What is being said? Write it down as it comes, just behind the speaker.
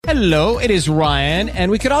Hello, it is Ryan,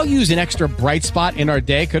 and we could all use an extra bright spot in our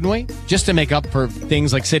day, couldn't we? Just to make up for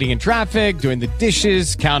things like sitting in traffic, doing the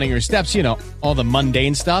dishes, counting your steps, all the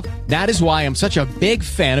mundane stuff. That is why I'm such a big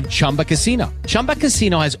fan of Chumba Casino. Chumba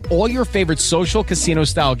Casino has all your favorite social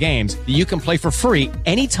casino-style games that you can play for free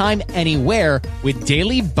anytime, anywhere with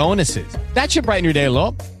daily bonuses. That should brighten your day a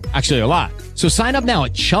little. Actually, a lot. So sign up now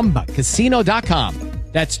at ChumbaCasino.com.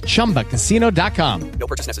 That's ChumbaCasino.com. No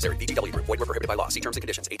purchase necessary. VGW Group. Void where prohibited by law. See terms and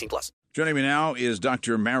conditions. 18+. Joining me now is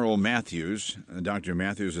Dr. Merrill Matthews. Dr.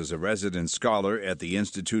 Matthews is a resident scholar at the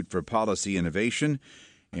Institute for Policy Innovation,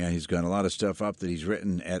 and he's got a lot of stuff up that he's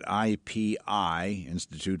written at IPI,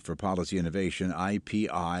 Institute for Policy Innovation,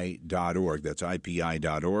 IPI.org. That's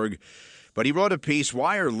IPI.org. But he wrote a piece,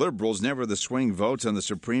 Why Are Liberals Never the Swing Votes on the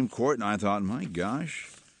Supreme Court? And I thought, my gosh,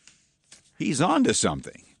 he's on to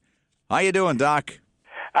something. How you doing, Doc?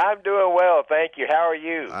 I'm doing well, thank you. How are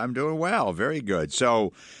you? I'm doing well. Very good.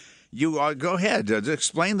 So you go ahead.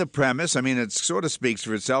 Explain the premise. I mean, it sort of speaks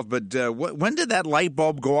for itself, but when did that light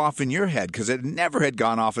bulb go off in your head? Because it never had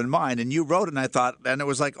gone off in mine, and you wrote it, and I thought, and it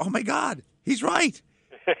was like, oh, my God, he's right.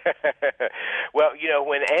 Well,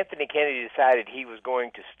 when Anthony Kennedy decided he was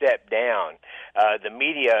going to step down, the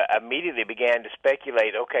media immediately began to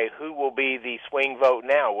speculate, okay, who will be the swing vote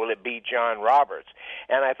now? Will it be John Roberts?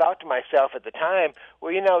 And I thought to myself at the time,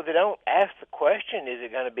 well, they don't ask the question, is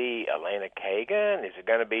it going to be Elena Kagan? Is it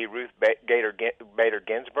going to be Ruth Bader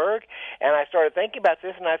Ginsburg? And I started thinking about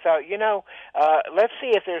this, and I thought, let's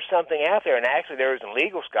see if there's something out there. And actually, there was a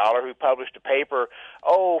legal scholar who published a paper,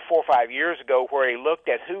 4 or 5 years ago, where he looked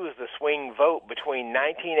at who was the swing vote between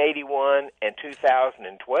 1981 and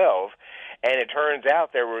 2012, and it turns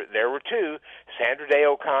out there were two, Sandra Day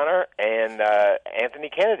O'Connor and Anthony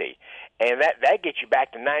Kennedy, and that gets you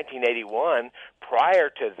back to 1981. Prior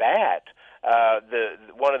to that, there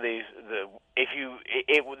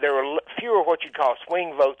were fewer what you'd call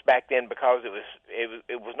swing votes back then because it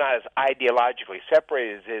was not as ideologically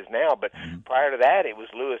separated as it is now. But prior to that, it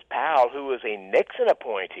was Lewis Powell, who was a Nixon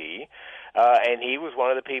appointee, and he was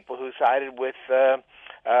one of the people who sided with the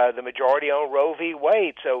majority on Roe v.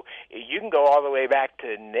 Wade. So you can go all the way back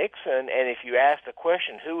to Nixon, and if you ask the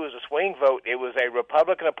question, who was a swing vote, it was a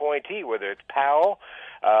Republican appointee, whether it's Powell,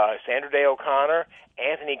 Sandra Day O'Connor,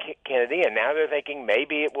 Anthony Kennedy, and now they're thinking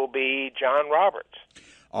maybe it will be John Roberts.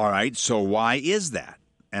 All right, so why is that?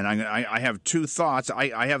 And I have two thoughts.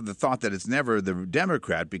 I have the thought that it's never the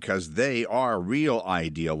Democrat because they are real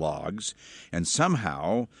ideologues, and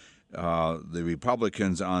somehow the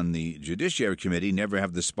Republicans on the Judiciary Committee never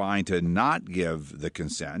have the spine to not give the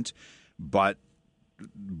consent. But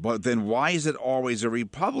then why is it always a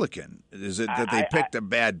Republican? Is it that they picked a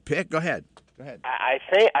bad pick? Go ahead. I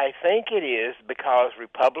think it is because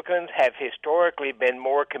Republicans have historically been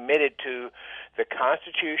more committed to the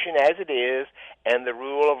Constitution as it is and the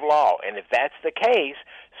rule of law. And if that's the case,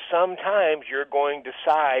 sometimes you're going to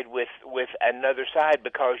side with another side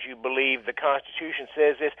because you believe the Constitution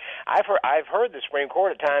says this. I've heard the Supreme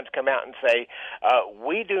Court at times come out and say,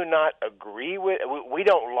 we do not agree with, we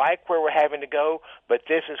don't like where we're having to go, but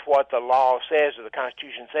this is what the law says or the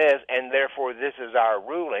Constitution says, and therefore this is our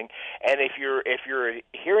ruling. And if you're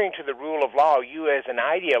adhering to the rule of law, you as an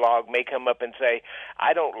ideologue may come up and say,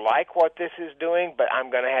 I don't like what this is doing, but I'm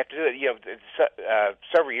going to have to do it.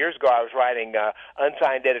 Several years ago, I was writing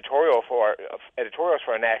unsigned editorials for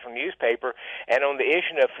a national newspaper, and on the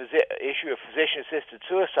issue of physician-assisted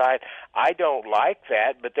suicide, I don't like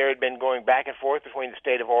that, but there had been going back and forth between the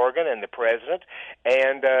state of Oregon and the president,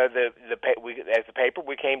 and as the paper,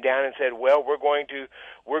 we came down and said, well, we're going to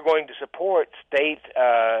support state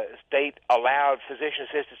allowed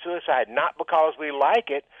physician-assisted suicide, not because we like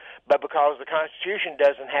it, but because the Constitution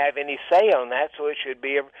doesn't have any say on that, so it should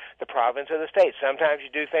be the province of the state. Sometimes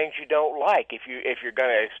you do things you don't like if you're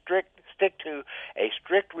going to stick to a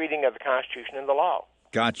strict reading of the Constitution and the law.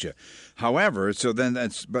 Gotcha. However, so then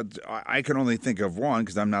but I can only think of one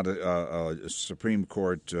because I'm not a Supreme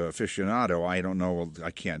Court aficionado. I don't know.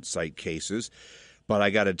 I can't cite cases, but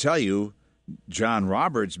I got to tell you, John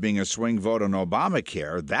Roberts being a swing vote on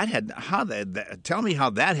Obamacare, tell me how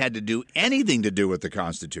that had to do anything to do with the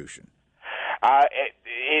Constitution.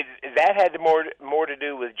 That had more to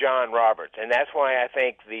do with John Roberts, and that's why I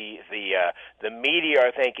think the media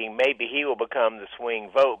are thinking maybe he will become the swing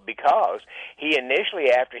vote, because he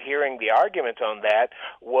initially, after hearing the arguments on that,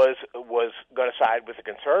 was going to side with the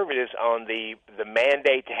conservatives on the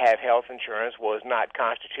mandate to have health insurance was not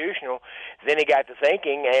constitutional. Then he got to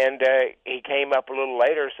thinking, and he came up a little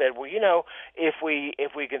later and said, well, if we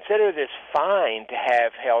consider this fine to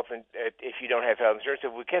have if you don't have health insurance,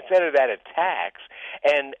 if we consider that a tax,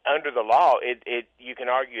 and under under the law, you can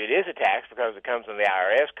argue it is a tax because it comes from the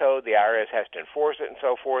IRS code. The IRS has to enforce it and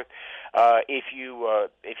so forth. If you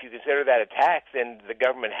consider that a tax, then the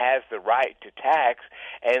government has the right to tax.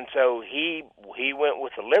 And so he went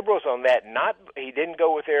with the liberals on that. He didn't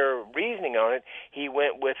go with their reasoning on it. He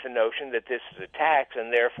went with the notion that this is a tax,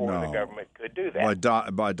 and therefore the government could do that.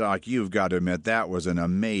 But Doc, you've got to admit that was an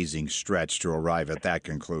amazing stretch to arrive at that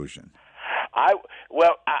conclusion.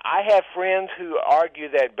 I have friends who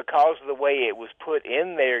argue that because of the way it was put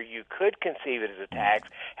in there, you could conceive it as a tax.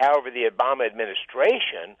 However, the Obama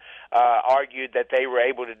administration argued that they were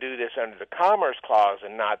able to do this under the Commerce Clause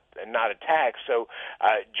and not a tax. So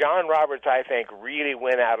John Roberts, I think, really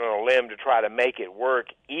went out on a limb to try to make it work,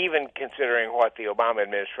 even considering what the Obama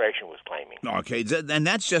administration was claiming. Okay, and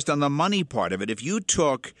that's just on the money part of it. If you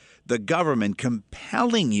took the government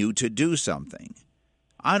compelling you to do something,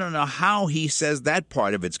 I don't know how he says that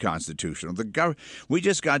part of it's constitutional. We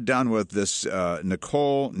just got done with this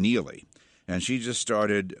Nicole Neely, and she just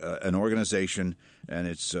started an organization,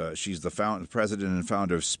 and she's the president and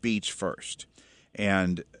founder of Speech First,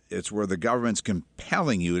 and it's where the government's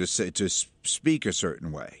compelling you to speak a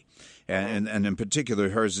certain way. And in particular,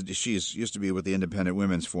 she used to be with the Independent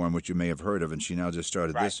Women's Forum, which you may have heard of, and she now just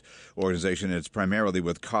started this organization. It's primarily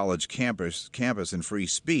with college campus and free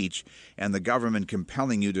speech, and the government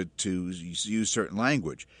compelling you to use certain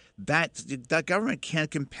language. That government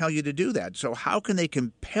can't compel you to do that. So how can they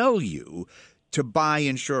compel you to buy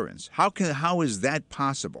insurance? How is that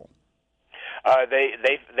possible?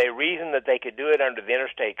 They reasoned that they could do it under the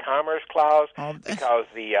Interstate Commerce Clause because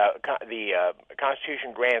the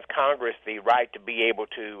Constitution grants Congress the right to be able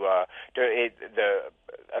the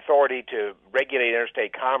authority to regulate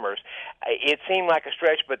interstate commerce. It seemed like a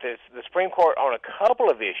stretch, but the Supreme Court on a couple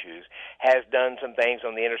of issues has done some things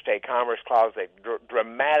on the Interstate Commerce Clause that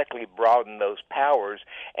dramatically broaden those powers,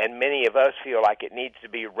 and many of us feel like it needs to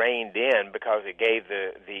be reined in because it gave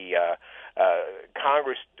the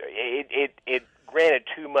Congress it granted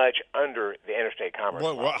too much under the Interstate Commerce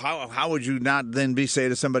Clause. How would you not then say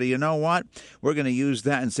to somebody, you know what, we're going to use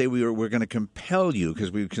that and say we're going to compel you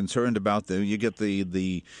because we're concerned about you get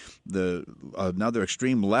the another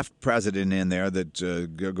extreme left president in there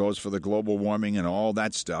that goes for the global warming and all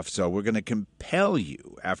that stuff. So we're going to compel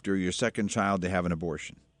you after your second child to have an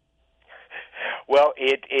abortion. Well,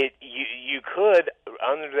 you could,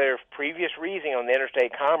 under their previous reasoning on the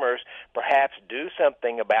interstate commerce, perhaps do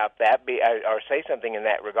something about that, or say something in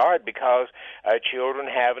that regard, because children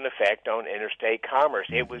have an effect on interstate commerce.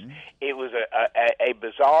 Mm-hmm. It was a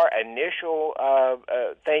bizarre initial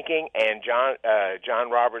thinking, and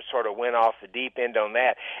John Roberts sort of went off the deep end on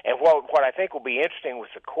that. And what I think will be interesting with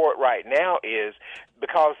the court right now is,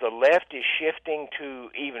 because the left is shifting to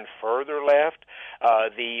even further left,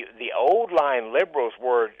 the old line liberals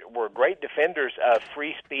were great defenders of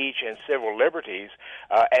free speech and civil liberties,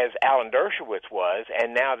 as Alan Dershowitz was,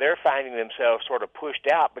 and now they're finding themselves sort of pushed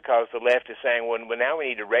out because the left is saying, well, now we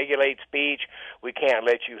need to regulate speech. We can't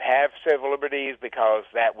let you have civil liberties because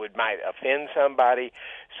that might offend somebody.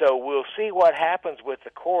 So we'll see what happens with the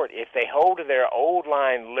court. If they hold to their old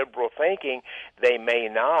line liberal thinking, they may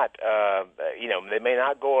not, they may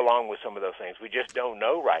not go along with some of those things. We just don't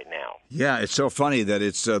know right now. Yeah, it's so funny that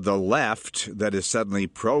it's the left that is suddenly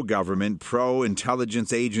pro-government,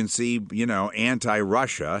 pro-intelligence agency,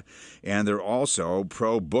 anti-Russia, and they're also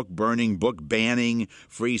pro-book burning, book banning,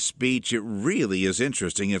 free speech. It really is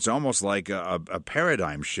interesting. It's almost like a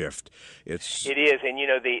paradigm shift. It is, and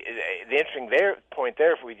the interesting point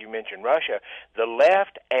there, if you mentioned Russia, the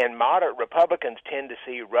left and moderate Republicans tend to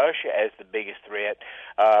see Russia as the biggest threat.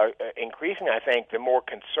 Increasingly, I think the more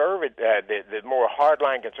conservative, the more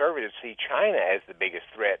hardline conservatives see China as the biggest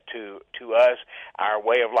threat to us, our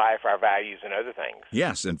way of life, our values, and other things.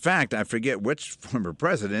 Yes, in fact, I forget which former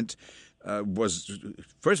president was.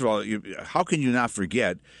 First of all, how can you not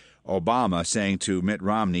forget Obama saying to Mitt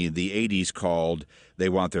Romney, the 80s called, they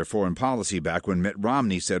want their foreign policy back, when Mitt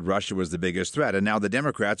Romney said Russia was the biggest threat. And now the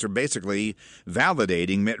Democrats are basically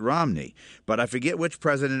validating Mitt Romney. But I forget which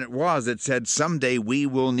president it was that said someday we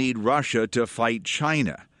will need Russia to fight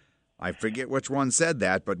China. I forget which one said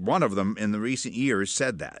that, but one of them in the recent years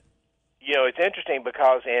said that. It's interesting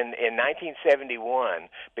because in 1971,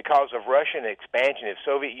 because of Russian expansionism,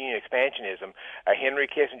 Soviet Union expansionism, Henry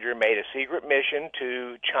Kissinger made a secret mission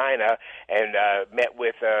to China and met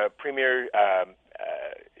with Premier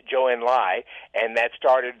Zhou Enlai, and that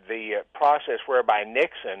started the process whereby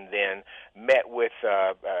Nixon then met with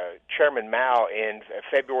Chairman Mao in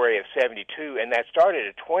February of 1972, and that started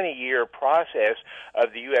a 20-year process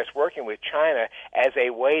of the U.S. working with China as a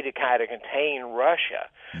way to kind of contain Russia.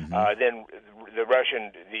 Mm-hmm. Then the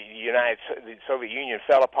Soviet Union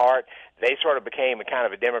fell apart. They sort of became a kind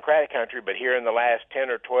of a democratic country, but here in the last 10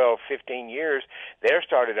 or 12, 15 years, they're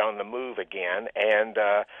started on the move again, and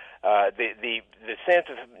the sense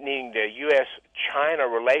of needing the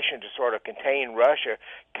U.S.-China relation to sort of contain Russia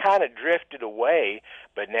kind of drifted away,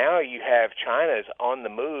 but now you have China's on the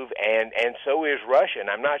move, and so is Russia, and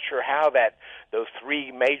I'm not sure how those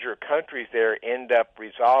three major countries there end up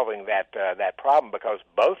resolving that problem, because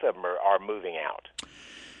both of them are moving out.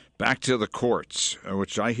 Back to the courts,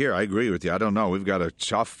 which I agree with you. I don't know. We've got a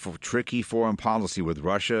tough, tricky foreign policy with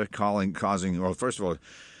Russia causing, well, first of all,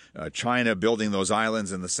 China building those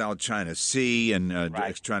islands in the South China Sea and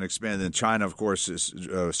trying to expand. And China, of course, is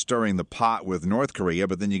stirring the pot with North Korea.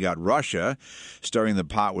 But then you got Russia stirring the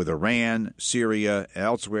pot with Iran, Syria,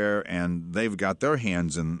 elsewhere, and they've got their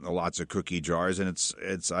hands in lots of cookie jars. And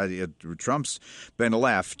Trump's been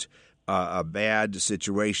left a bad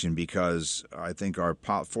situation, because I think our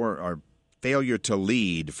failure to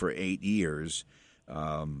lead for 8 years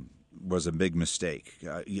was a big mistake.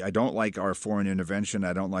 I don't like our foreign intervention.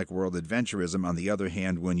 I don't like world adventurism. On the other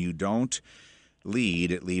hand, when you don't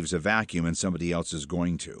lead, it leaves a vacuum, and somebody else is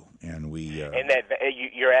going to. And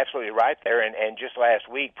you're absolutely right there. And just last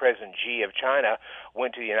week, President Xi of China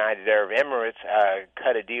went to the United Arab Emirates,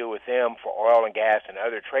 cut a deal with them for oil and gas and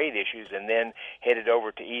other trade issues, and then headed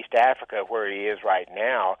over to East Africa, where he is right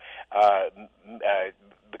now,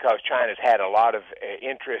 because China's had a lot of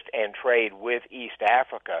interest and trade with East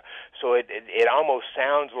Africa. So it almost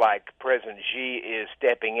sounds like President Xi is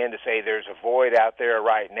stepping in to say there's a void out there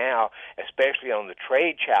right now, especially on the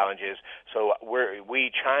trade challenges. So we,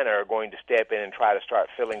 China, are going to step in and try to start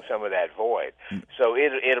filling some of that void. So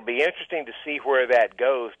it'll be interesting to see where that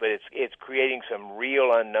goes, but it's creating some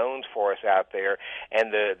real unknowns for us out there.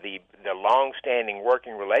 And the long-standing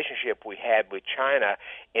working relationship we had with China,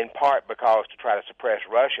 in part because to try to suppress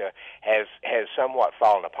Russia, has somewhat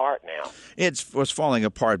fallen apart now. It was falling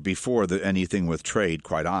apart before anything with trade,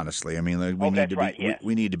 quite honestly. I mean,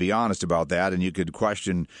 we need to be honest about that, and you could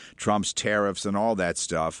question Trump's tariffs and all that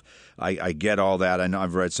stuff. I get all that. I know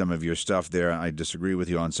I've read some of your stuff there. I disagree with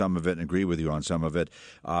you on some of it and agree with you on some of it.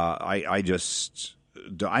 I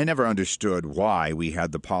never understood why we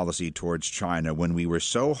had the policy towards China when we were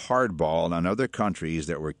so hardball on other countries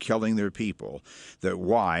that were killing their people.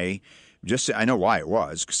 I know why it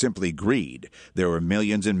was. Simply greed. There were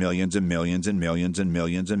millions and millions and millions and millions and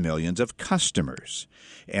millions and millions of customers,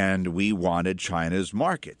 and we wanted China's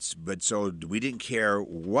markets. But so we didn't care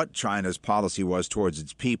what China's policy was towards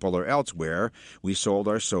its people or elsewhere. We sold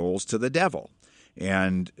our souls to the devil.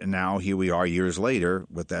 And now here we are years later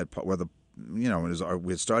with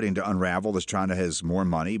we're starting to unravel as China has more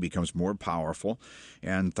money, becomes more powerful,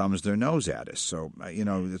 and thumbs their nose at us. So I don't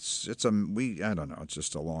know. It's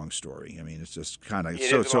just a long story. I mean, it's just kind of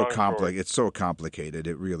so complicated. It's so complicated.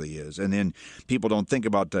 It really is. And then people don't think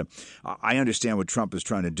about I understand what Trump is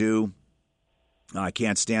trying to do. I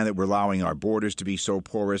can't stand that we're allowing our borders to be so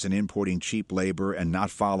porous and importing cheap labor and not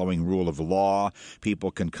following rule of law.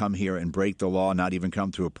 People can come here and break the law, not even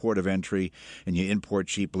come through a port of entry, and you import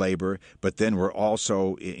cheap labor. But then we're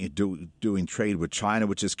also doing trade with China,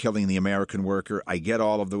 which is killing the American worker. I get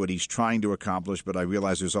all of what he's trying to accomplish, but I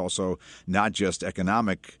realize there's also not just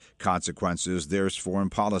economic consequences. There's foreign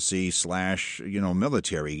policy /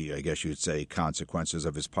 military, I guess you'd say, consequences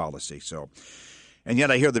of his policy. And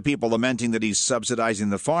yet I hear the people lamenting that he's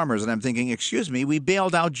subsidizing the farmers, and I'm thinking, excuse me, we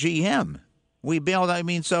bailed out GM. It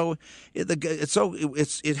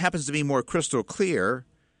happens to be more crystal clear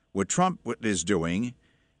what Trump is doing,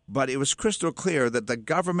 but it was crystal clear that the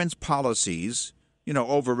government's policies,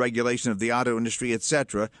 over-regulation of the auto industry,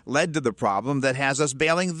 etc., led to the problem that has us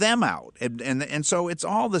bailing them out. And so it's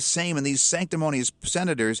all the same, and these sanctimonious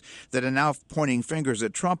senators that are now pointing fingers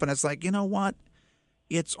at Trump, and it's like, you know what?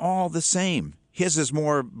 It's all the same. His is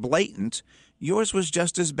more blatant. Yours was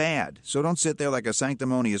just as bad. So don't sit there like a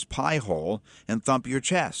sanctimonious pie hole and thump your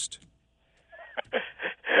chest.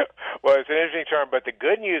 Well, it's an interesting term, but the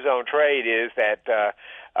good news on trade is that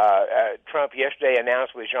Trump yesterday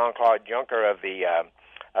announced with Jean-Claude Juncker of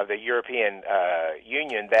the European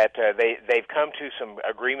Union that they've come to some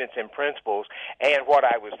agreements and principles, and what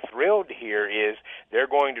I was thrilled to hear is they're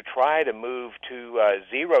going to try to move to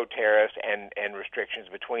zero tariffs and restrictions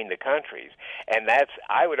between the countries, and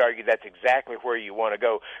I would argue that's exactly where you want to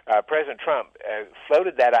go. President Trump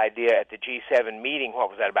floated that idea at the G7 meeting, what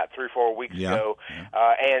was that, about 3 or 4 weeks ago,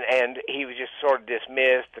 and he was just sort of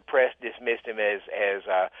dismissed. The press dismissed him as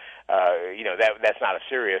that's not a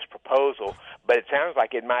serious proposal, but it sounds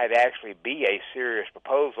like it might actually be a serious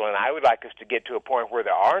proposal, and I would like us to get to a point where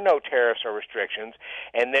there are no tariffs or restrictions,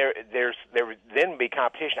 and there would then be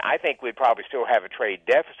competition. I think we'd probably still have a trade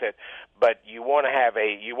deficit, but you want to have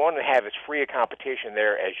as free a competition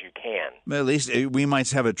there as you can. At least we might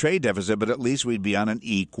have a trade deficit, but at least we'd be on an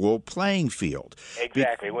equal playing field.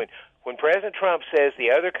 Exactly. When President Trump says the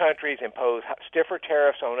other countries impose stiffer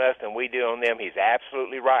tariffs on us than we do on them, he's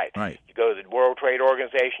absolutely right. Right. You go to the World Trade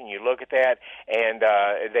Organization, you look at that, and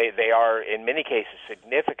they are, in many cases,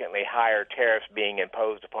 significantly higher tariffs being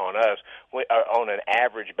imposed upon us on an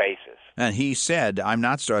average basis. And he said, I'm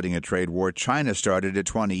not starting a trade war. China started it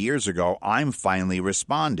 20 years ago. I'm finally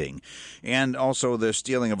responding. And also the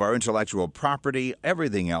stealing of our intellectual property,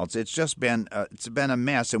 everything else. It's just been a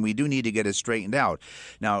mess, and we do need to get it straightened out.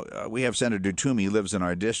 Now, we have Senator Toomey lives in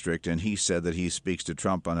our district, and he said that he speaks to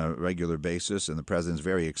Trump on a regular basis, and the president's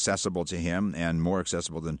very accessible to him and more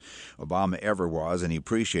accessible than Obama ever was, and he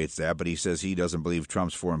appreciates that. But he says he doesn't believe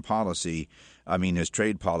Trump's his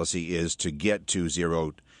trade policy is to get to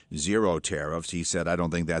zero tariffs. He said, I don't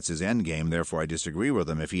think that's his end game. Therefore, I disagree with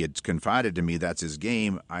him. If he had confided to me that's his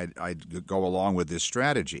game, I'd go along with this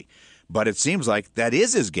strategy. But it seems like that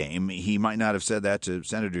is his game. He might not have said that to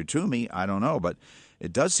Senator Toomey. I don't know, but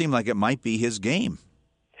it does seem like it might be his game.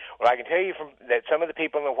 Well, I can tell you that some of the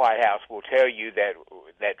people in the White House will tell you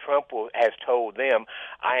that Trump has told them,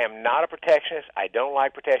 I am not a protectionist. I don't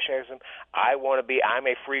like protectionism. I'm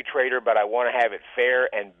a free trader, but I want to have it fair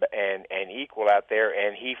and equal out there,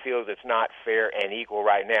 and he feels it's not fair and equal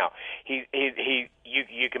right now.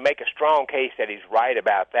 You can make a strong case that he's right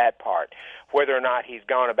about that part. Whether or not he's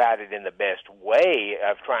gone about it in the best way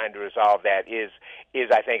of trying to resolve that is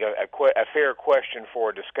I think, a fair question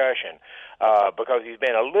for discussion, because he's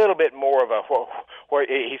been a little bit more of where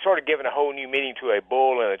he's sort of given a whole new meaning to a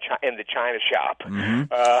bull in the china shop.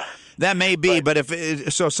 Mm-hmm. That may be, but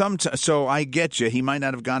so I get you. He might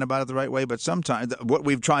not have gone about it the right way, but sometimes what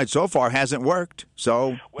we've tried so far hasn't worked.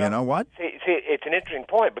 So you know what? See, it's an interesting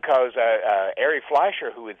point because Ari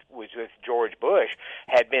Fleischer, who was with George Bush,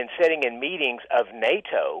 had been sitting in meetings of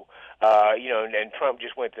NATO. And Trump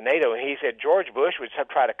just went to NATO, and he said George Bush would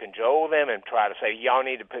try to cajole them and try to say, y'all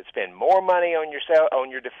need to spend more money on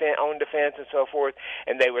your defense and so forth,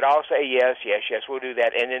 and they would all say yes, we'll do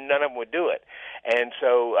that, and then none of them would do it. And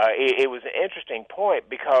so it was an interesting point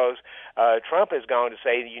because Trump has gone to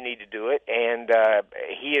say that you need to do it, and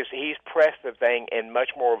he's pressed the thing in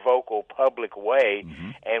much more vocal, public way,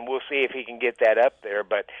 and we'll see if he can get that up there.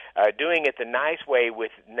 But doing it the nice way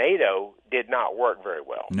with NATO did not work very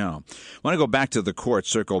well. No. I want to go back to the court,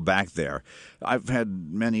 circle back there. I've had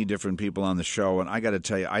many different people on the show, and I got to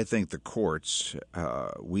tell you, I think the courts,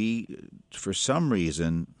 we, for some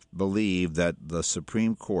reason, believe that the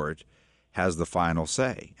Supreme Court has the final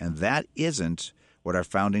say, and that isn't what our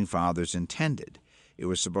founding fathers intended. It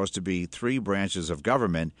was supposed to be three branches of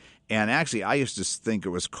government, and actually I used to think it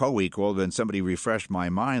was co-equal, then somebody refreshed my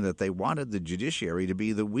mind that they wanted the judiciary to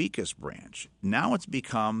be the weakest branch. Now it's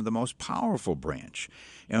become the most powerful branch,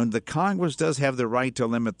 and the Congress does have the right to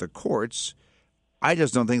limit the courts. I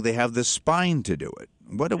just don't think they have the spine to do it.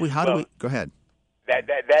 Go ahead.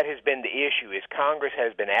 That has been the issue, is Congress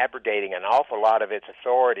has been abrogating an awful lot of its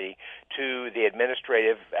authority to the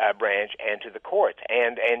administrative branch and to the courts.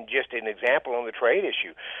 And just an example on the trade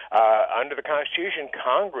issue, under the Constitution,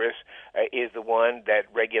 Congress is the one that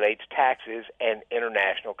regulates taxes and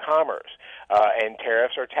international commerce, and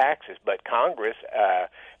tariffs are taxes. But Congress,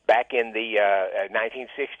 back in the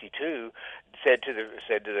 1962, said to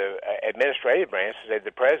the administrative branch, said to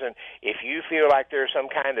the president, if you feel like there's some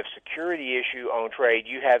kind of security issue on trade,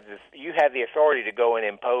 you have the authority to go and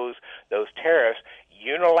impose those tariffs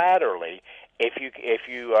unilaterally if you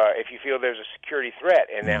feel there's a security threat.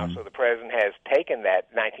 And now, so the president has taken that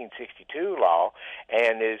 1962 law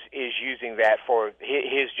and is using that for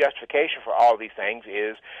his justification for all these things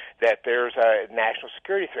is that there's a national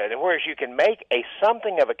security threat. And whereas you can make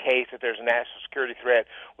something of a case that there's a national security threat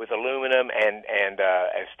with aluminum and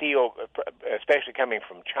steel, especially coming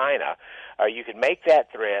from China, you can make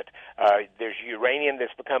that threat. There's uranium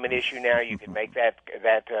that's become an issue now. You can make that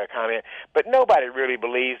comment, but nobody really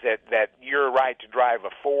believes that your right to drive a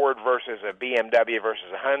Ford versus a BMW versus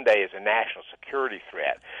a Hyundai is a national security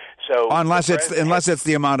threat. So unless it's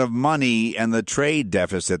the amount of money and the trade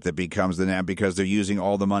deficit that becomes the net because they're using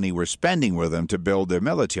all the money we're spending with them to build their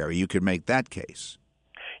military, you could make that case.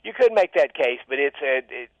 You could make that case, but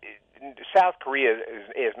South Korea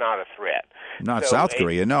is not a threat. Not South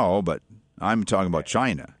Korea, no, but I'm talking about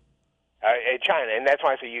China. China, and that's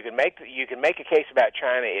why I say you can make a case about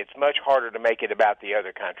China. It's much harder to make it about the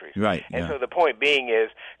other countries. Right. And so the point being is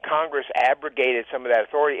Congress abrogated some of that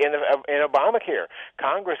authority in Obamacare.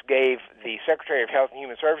 Congress gave the Secretary of Health and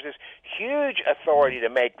Human Services huge authority to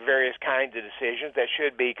make various kinds of decisions that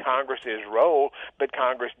should be Congress's role, but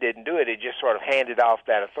Congress didn't do it. It just sort of handed off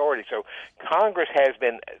that authority. So Congress has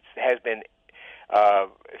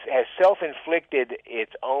self-inflicted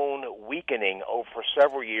its own weakening for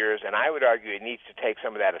several years, and I would argue it needs to take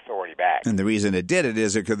some of that authority back. And the reason it did it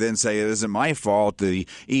is it could then say it isn't my fault. The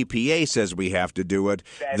EPA says we have to do it.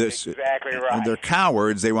 That's exactly right. They're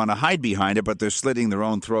cowards. They want to hide behind it, but they're slitting their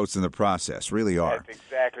own throats in the process. Really are. That's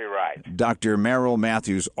exactly right. Dr. Merrill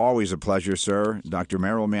Matthews, always a pleasure, sir. Dr.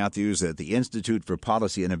 Merrill Matthews at the Institute for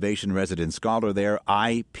Policy Innovation, resident scholar there,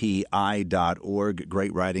 IPI.org.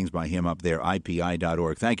 Great writings by him up there,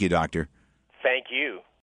 IPI.org. Thank you, Doctor. Thank you.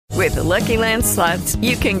 With the Lucky Land Slots,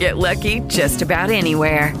 you can get lucky just about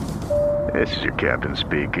anywhere. This is your captain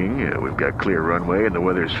speaking. We've got clear runway and the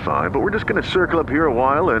weather's fine, but we're just going to circle up here a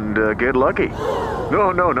while and get lucky.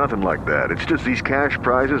 No, nothing like that. It's just these cash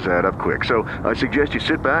prizes add up quick. So I suggest you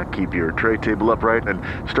sit back, keep your tray table upright, and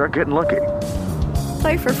start getting lucky.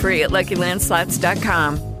 Play for free at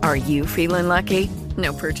LuckyLandSlots.com. Are you feeling lucky?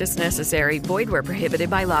 No purchase necessary. Void where prohibited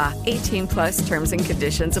by law. 18+ terms and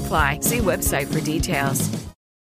conditions apply. See website for details.